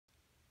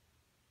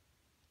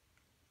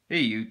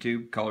Hey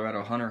YouTube,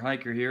 Colorado Hunter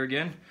Hiker here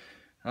again.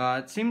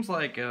 It seems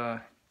like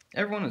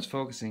everyone is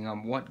focusing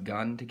on what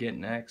gun to get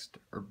next,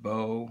 or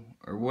bow,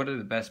 or what are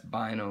the best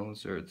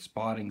binos, or the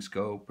spotting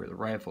scope, or the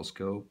rifle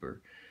scope,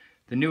 or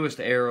the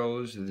newest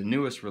arrows, or the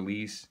newest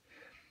release.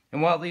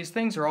 And while these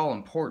things are all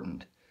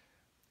important,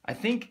 I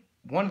think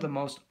one of the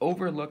most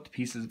overlooked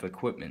pieces of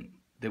equipment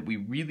that we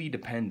really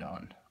depend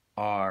on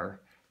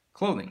are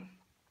clothing.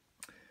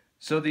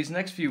 So these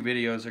next few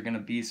videos are going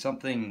to be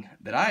something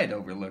that I had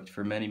overlooked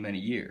for many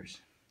years.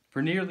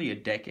 For nearly a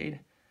decade,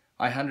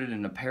 I hunted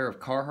in a pair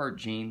of Carhartt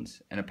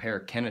jeans and a pair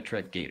of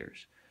Kenetrek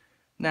gaiters.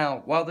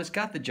 Now, while this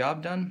got the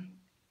job done,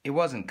 it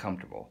wasn't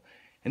comfortable.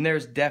 And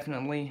there's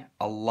definitely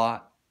a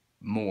lot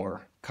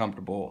more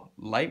comfortable,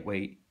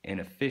 lightweight, and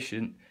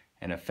efficient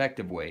and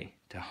effective way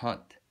to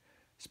hunt,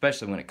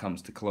 especially when it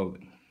comes to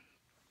clothing.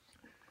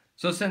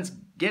 So since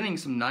getting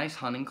some nice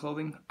hunting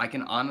clothing, I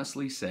can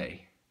honestly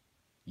say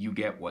you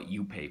get what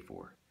you pay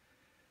for.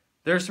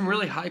 There are some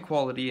really high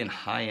quality and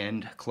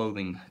high-end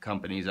clothing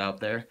companies out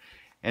there,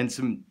 and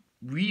some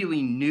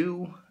really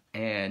new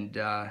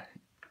and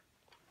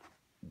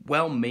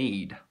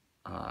well-made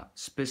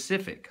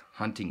specific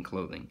hunting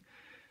clothing.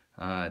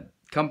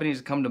 Companies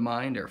that come to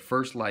mind are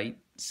First Lite,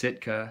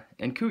 Sitka,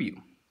 and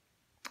Kuiu.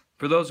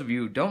 For those of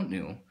you who don't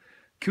know,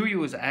 Kuiu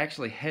was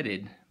actually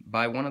headed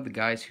by one of the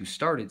guys who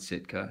started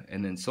Sitka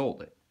and then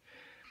sold it.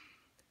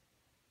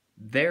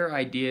 Their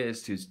idea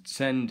is to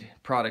send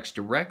products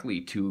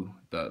directly to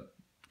the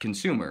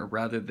consumer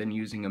rather than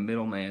using a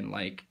middleman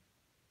like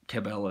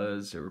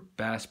Cabela's or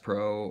Bass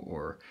Pro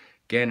or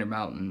Gander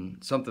Mountain,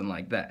 something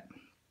like that.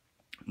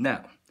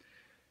 Now,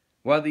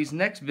 while these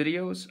next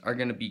videos are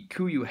going to be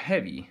Kuiu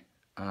heavy,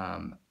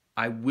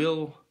 I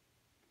will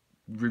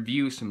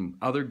review some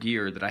other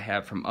gear that I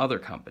have from other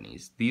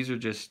companies. These are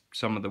just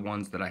some of the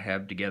ones that I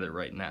have together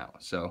right now.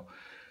 So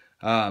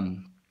I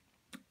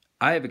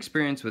have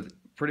experience with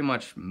pretty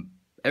much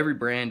every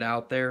brand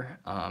out there,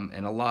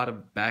 and a lot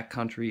of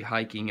backcountry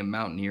hiking and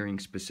mountaineering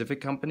specific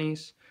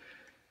companies.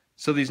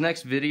 So these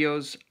next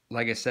videos,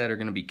 like I said, are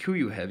going to be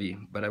Kuiu heavy,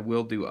 but I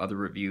will do other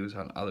reviews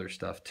on other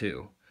stuff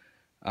too.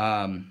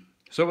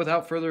 So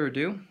without further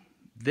ado,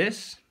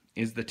 this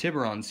is the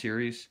Tiburon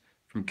Series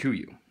from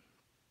Kuiu.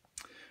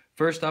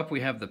 First up,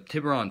 we have the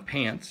Tiburon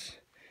pants.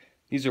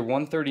 These are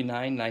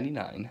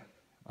 $139.99.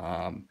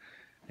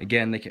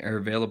 Again, they are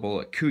available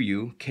at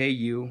Kuiu,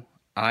 KUIU.com.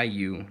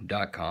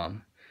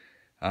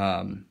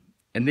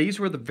 And these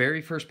were the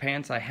very first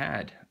pants I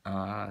had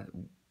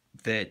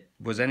that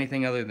was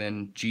anything other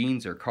than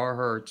jeans or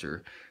Carhartts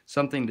or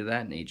something to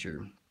that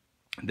nature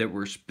that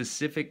were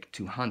specific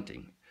to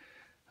hunting.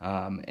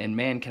 And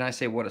man, can I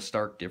say what a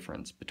stark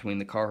difference between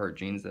the Carhartt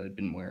jeans that I'd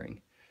been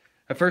wearing.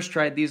 I first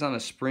tried these on a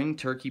spring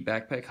turkey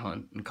backpack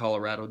hunt in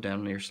Colorado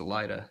down near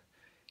Lite.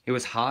 It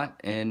was hot,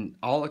 and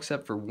all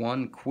except for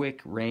one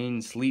quick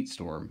rain sleet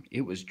storm,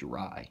 it was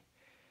dry.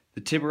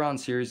 The Tiburon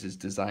Series is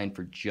designed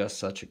for just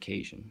such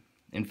occasion.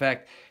 In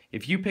fact,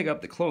 if you pick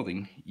up the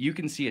clothing, you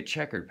can see a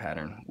checkered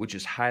pattern, which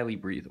is highly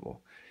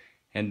breathable.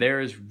 And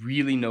there is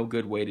really no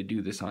good way to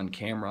do this on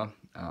camera.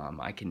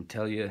 I can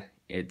tell you,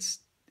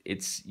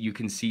 you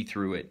can see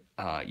through it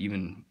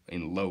even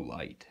in low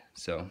light.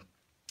 So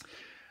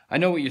I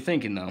know what you're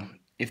thinking though.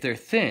 If they're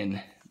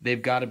thin,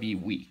 they've got to be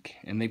weak,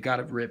 and they've got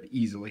to rip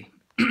easily.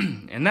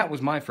 And that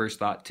was my first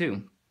thought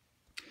too.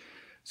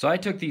 So I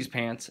took these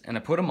pants and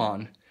I put them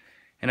on,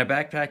 and I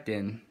backpacked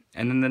in,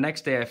 and then the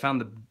next day I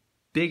found the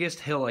biggest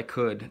hill I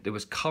could that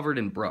was covered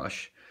in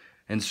brush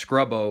and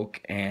scrub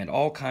oak and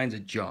all kinds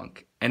of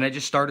junk, and I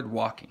just started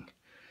walking.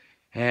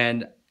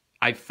 And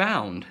I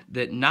found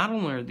that not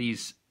only are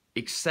these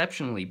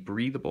exceptionally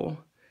breathable,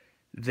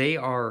 they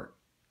are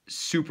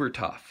super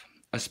tough,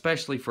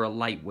 especially for a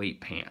lightweight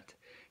pant.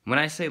 When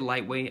I say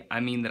lightweight, I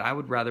mean that I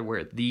would rather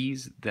wear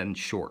these than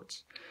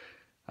shorts,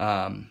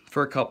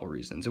 for a couple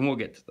reasons, and we'll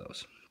get to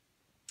those.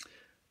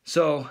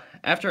 So,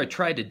 after I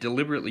tried to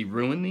deliberately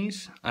ruin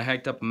these, I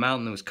hiked up a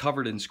mountain that was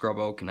covered in scrub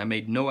oak, and I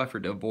made no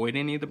effort to avoid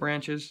any of the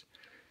branches.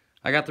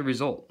 I got the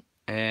result,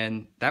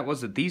 and that was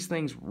that these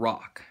things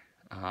rock.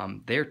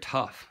 They're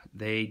tough.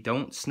 They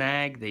don't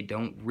snag, they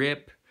don't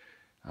rip,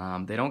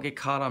 they don't get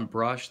caught on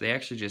brush. They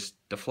actually just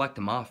deflect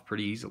them off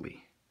pretty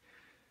easily.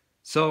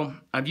 So,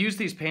 I've used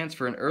these pants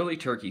for an early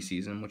turkey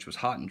season, which was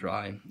hot and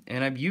dry,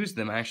 and I've used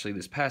them actually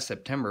this past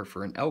September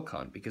for an elk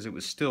hunt because it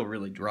was still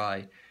really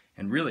dry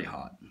and really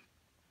hot.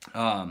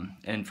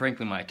 And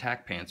frankly, my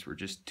attack pants were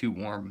just too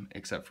warm,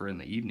 except for in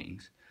the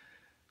evenings.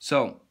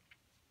 So,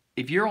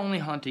 if you're only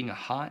hunting a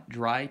hot,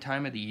 dry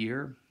time of the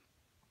year,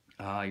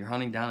 you're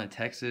hunting down in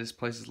Texas,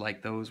 places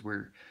like those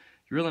where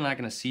you're really not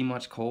going to see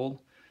much cold,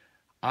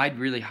 I'd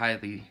really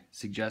highly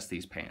suggest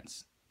these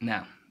pants.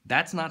 Now,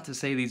 that's not to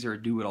say these are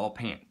a do-it-all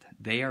pant.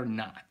 They are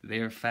not. They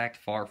are in fact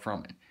far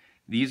from it.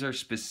 These are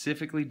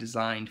specifically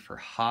designed for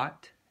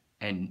hot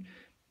and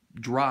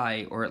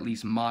dry, or at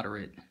least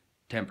moderate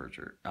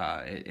temperature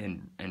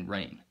and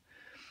rain.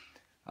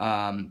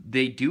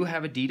 They do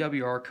have a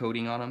DWR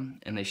coating on them,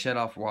 and they shed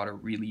off water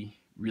really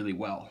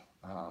well.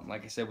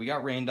 Like I said, we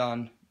got rained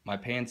on my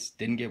pants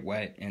didn't get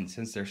wet, and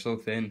since they're so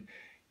thin,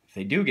 if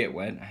they do get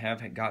wet, I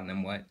have gotten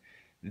them wet,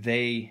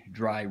 they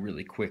dry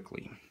really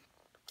quickly.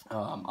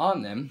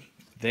 On them,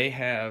 they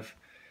have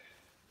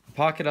a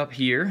pocket up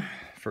here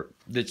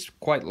that's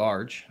quite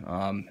large,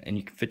 and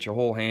you can fit your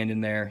whole hand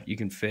in there. You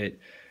can fit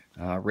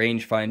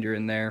rangefinder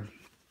in there.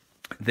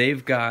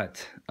 They've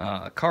got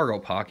a cargo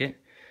pocket,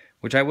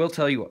 which I will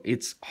tell you,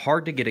 it's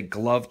hard to get a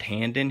gloved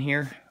hand in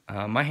here.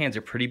 My hands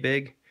are pretty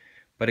big,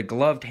 but a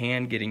gloved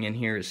hand getting in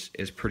here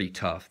is pretty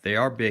tough. They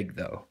are big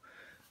though.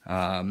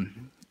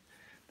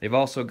 They've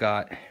also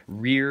got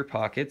rear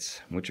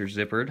pockets, which are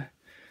zippered,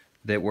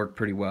 that work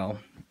pretty well.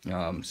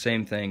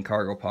 Same thing,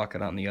 cargo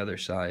pocket on the other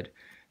side,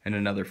 and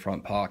another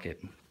front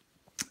pocket.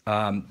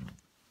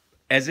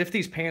 As if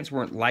these pants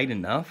weren't light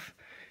enough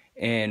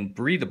and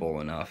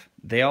breathable enough,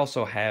 they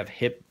also have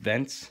hip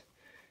vents,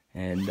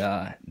 and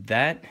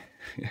that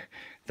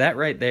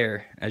right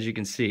there, as you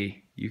can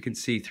see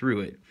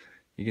through it.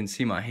 You can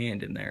see my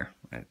hand in there.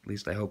 At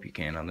least I hope you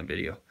can on the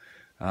video.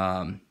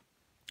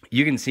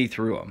 You can see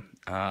through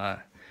them.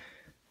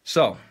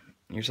 So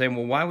you're saying,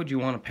 well, why would you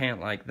want a pant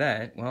like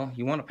that? Well,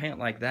 you want a pant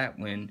like that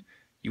when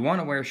you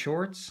want to wear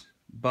shorts,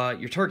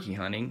 but you're turkey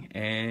hunting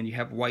and you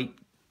have white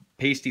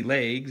pasty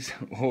legs,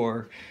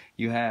 or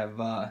you have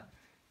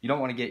you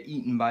don't want to get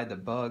eaten by the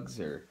bugs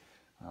or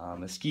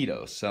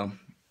mosquitoes. So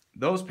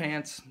those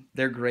pants,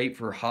 they're great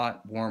for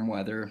hot, warm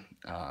weather.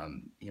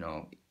 You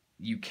know,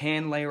 you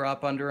can layer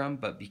up under them,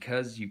 but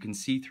because you can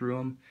see through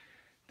them,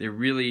 they're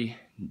really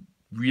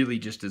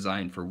just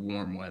designed for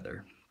warm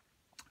weather.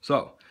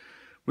 So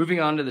moving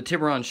on to the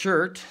Tiburon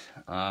shirt.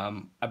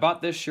 I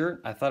bought this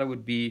shirt. I thought it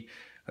would be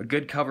a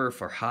good cover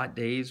for hot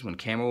days when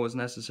camo was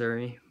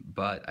necessary,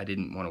 but I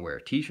didn't want to wear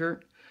a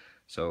t-shirt,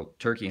 so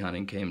turkey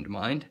hunting came to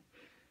mind.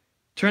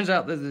 Turns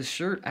out that this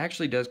shirt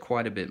actually does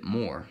quite a bit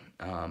more.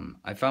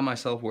 I found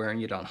myself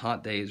wearing it on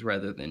hot days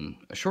rather than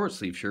a short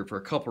sleeve shirt for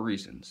a couple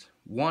reasons.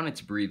 One,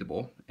 it's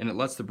breathable, and it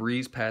lets the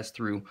breeze pass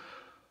through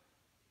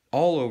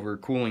all over,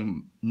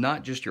 cooling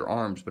not just your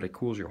arms, but it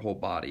cools your whole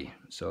body.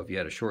 So if you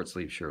had a short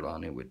sleeve shirt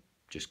on, it would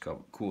just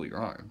cool your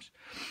arms.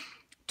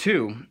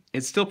 Two,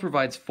 it still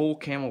provides full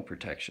camo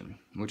protection,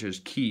 which is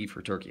key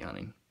for turkey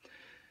hunting,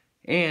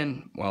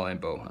 and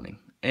bow hunting.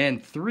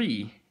 And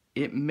three,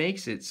 it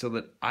makes it so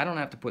that I don't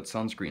have to put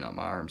sunscreen on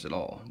my arms at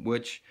all,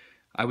 which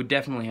I would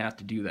definitely have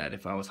to do that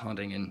if I was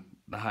hunting in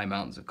the high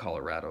mountains of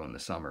Colorado in the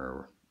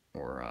summer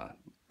or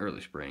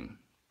early spring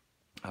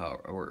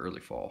or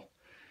early fall.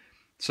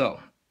 So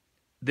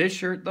this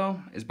shirt,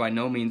 though, is by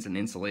no means an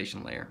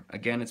insulation layer.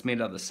 Again, it's made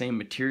out of the same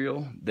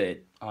material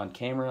that on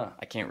camera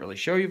I can't really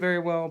show you very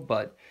well,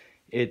 but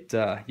it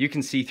you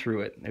can see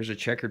through it. There's a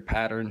checkered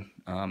pattern,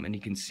 and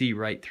you can see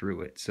right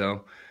through it.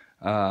 So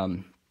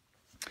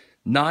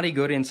not a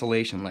good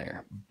insulation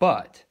layer,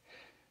 but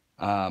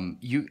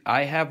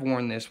I have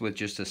worn this with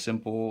just a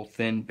simple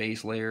thin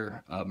base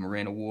layer of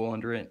Merino wool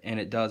under it, and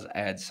it does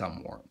add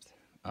some warmth.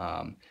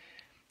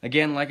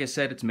 Again, like I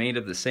said, it's made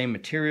of the same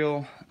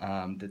material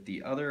that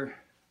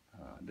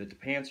the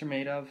pants are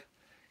made of,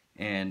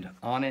 and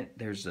on it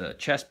there's a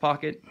chest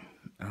pocket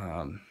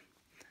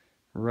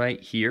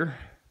right here,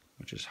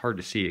 which is hard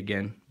to see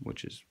again,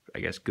 which is, I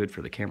guess, good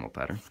for the camo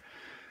pattern.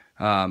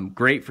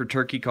 Great for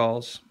turkey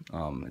calls.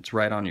 It's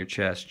right on your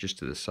chest, just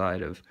to the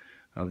side of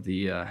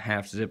the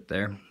half zip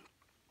there.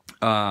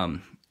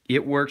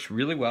 It works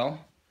really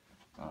well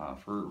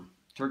for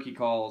turkey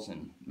calls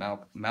and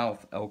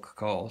mouth elk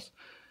calls,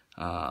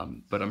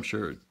 but I'm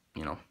sure,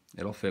 you know,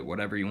 it'll fit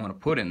whatever you want to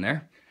put in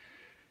there.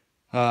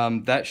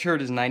 That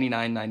shirt is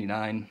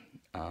 $99.99.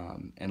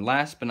 And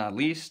last but not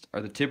least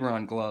are the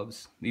Tiburon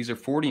gloves. These are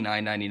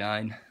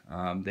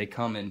 $49.99. They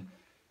come in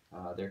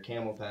their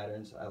camo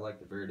patterns. I like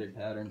the Verde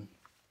pattern.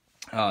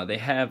 They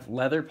have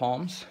leather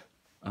palms.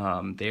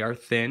 They are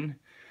thin.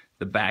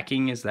 The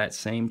backing is that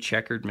same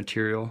checkered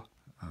material,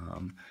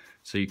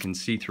 so you can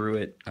see through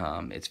it.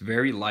 It's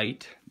very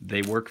light.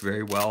 They work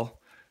very well.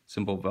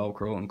 Simple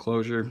Velcro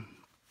enclosure.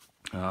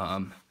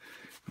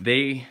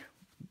 They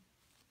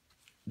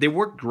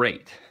work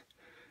great.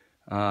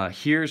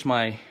 Here's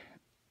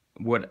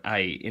what I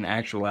in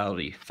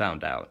actuality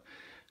found out.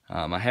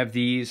 I have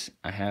these.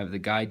 I have the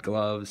guide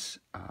gloves.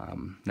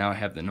 Now I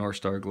have the North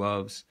Star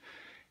gloves,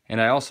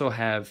 and I also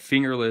have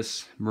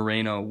Fingerless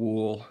Merino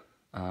wool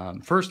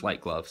First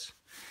Lite gloves.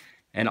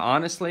 And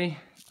honestly,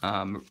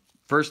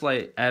 First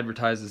Lite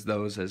advertises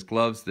those as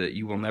gloves that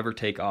you will never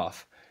take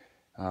off.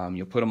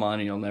 You'll put them on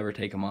and you'll never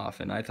take them off.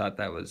 And I thought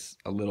that was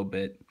a little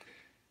bit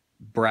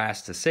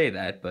brass to say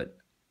that, but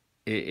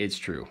it's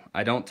true.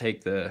 I don't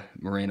take the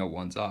Merino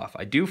ones off.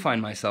 I do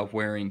find myself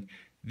wearing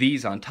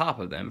these on top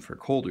of them for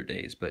colder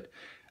days, but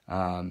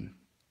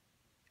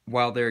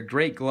while they're a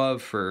great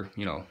glove for,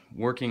 you know,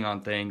 working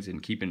on things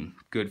and keeping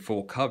good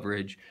full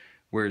coverage,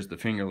 whereas the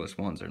fingerless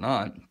ones are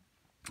not,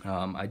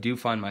 I do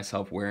find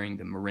myself wearing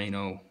the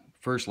Merino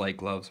First Lite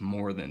gloves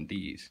more than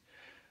these,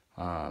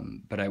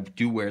 but I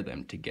do wear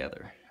them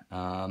together.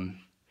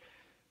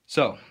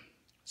 So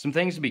some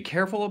things to be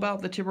careful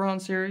about the Tiburon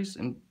series,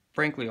 and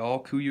frankly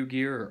all Kuiu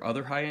gear or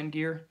other high-end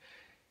gear.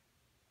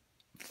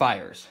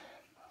 fires.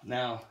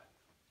 Now,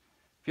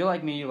 if you're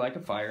like me, you like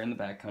a fire in the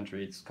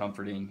backcountry. It's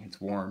comforting,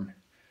 it's warm.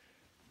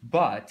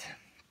 But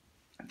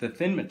the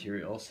thin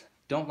materials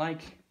don't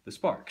like the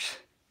sparks.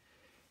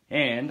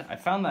 And I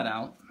found that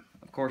out.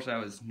 Of course, I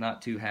was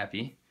not too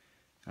happy.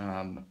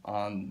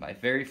 On my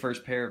very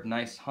first pair of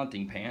nice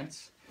hunting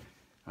pants.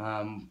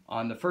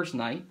 On the first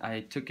night, I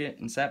took it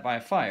and sat by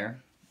a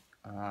fire.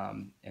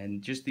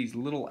 And just these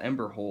little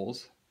ember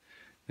holes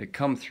that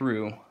come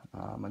through.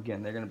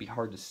 Again, they're going to be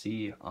hard to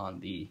see on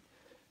the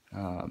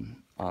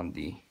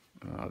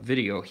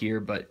video here,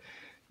 but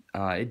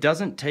it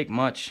doesn't take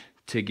much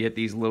to get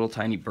these little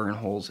tiny burn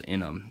holes in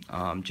them.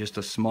 Just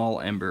a small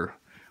ember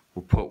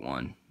will put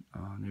one.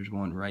 There's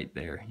one right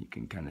there. You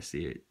can kind of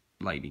see it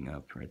lighting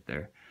up right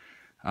there.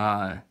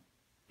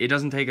 It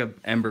doesn't take an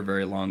ember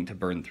very long to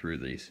burn through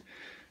these.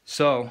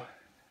 So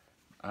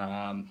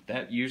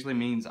that usually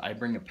means I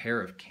bring a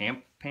pair of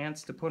camp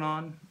pants to put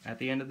on at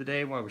the end of the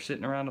day while we're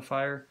sitting around a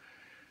fire.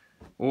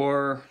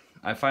 Or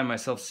I find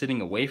myself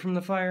sitting away from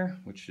the fire,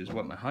 which is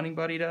what my hunting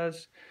buddy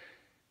does.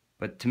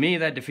 But to me,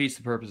 that defeats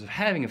the purpose of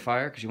having a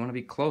fire because you want to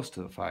be close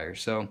to the fire.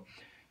 So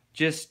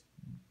just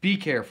be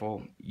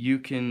careful. You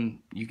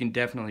can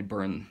definitely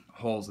burn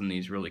holes in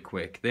these really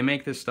quick. They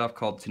make this stuff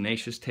called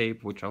tenacious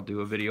tape, which I'll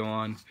do a video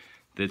on,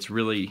 that's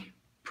really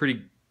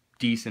pretty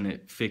decent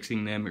at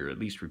fixing them, or at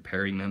least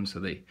repairing them, so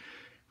they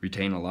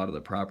retain a lot of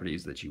the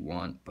properties that you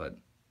want. But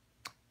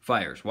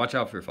fires, watch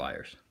out for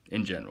fires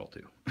in general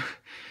too.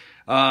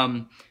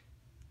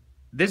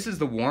 This is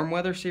the warm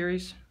weather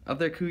series of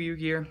their Kuiu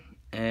gear,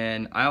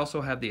 and I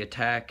also have the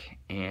Attack,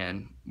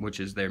 which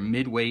is their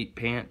mid-weight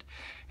pant,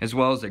 as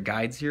well as their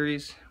Guide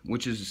series,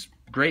 which is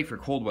great for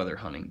cold weather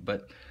hunting.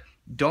 But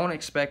don't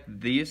expect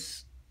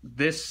this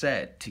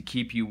set to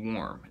keep you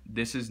warm.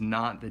 This is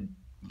not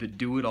the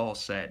do-it-all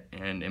set,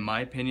 and in my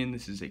opinion,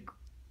 this is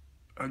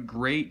a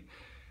great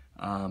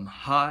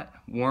hot,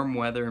 warm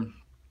weather,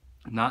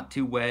 not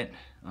too wet,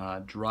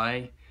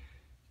 dry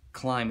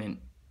climate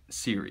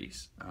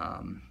series.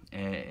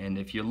 And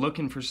if you're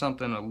looking for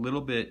something a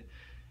little bit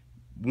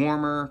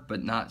warmer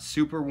but not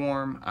super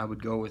warm, I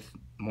would go with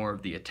more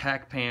of the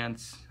Attack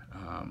pants.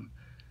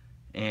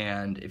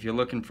 And if you're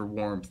looking for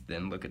warmth,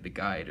 then look at the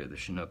Guide or the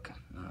Chinook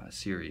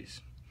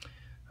series.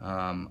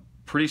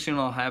 Pretty soon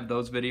I'll have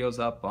those videos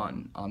up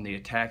on the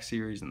Attack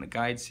series and the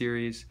Guide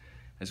series,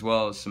 as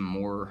well as some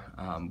more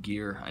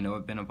gear. I know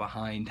I've been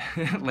behind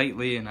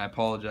lately, and I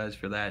apologize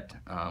for that.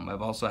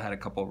 I've also had a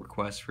couple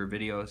requests for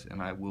videos,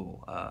 and I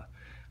will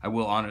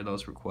honor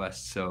those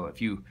requests. So if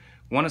you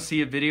want to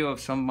see a video of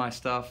some of my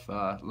stuff,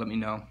 let me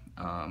know.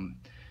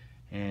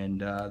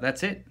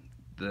 That's it.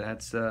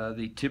 That's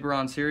the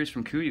Tiburon series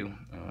from Kuiu.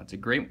 It's a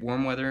great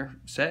warm weather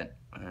set.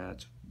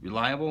 It's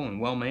reliable and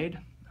well made.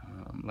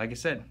 Like I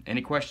said,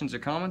 any questions or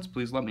comments,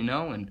 please let me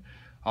know, and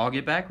I'll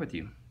get back with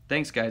you.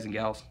 Thanks, guys and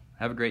gals.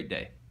 Have a great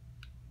day.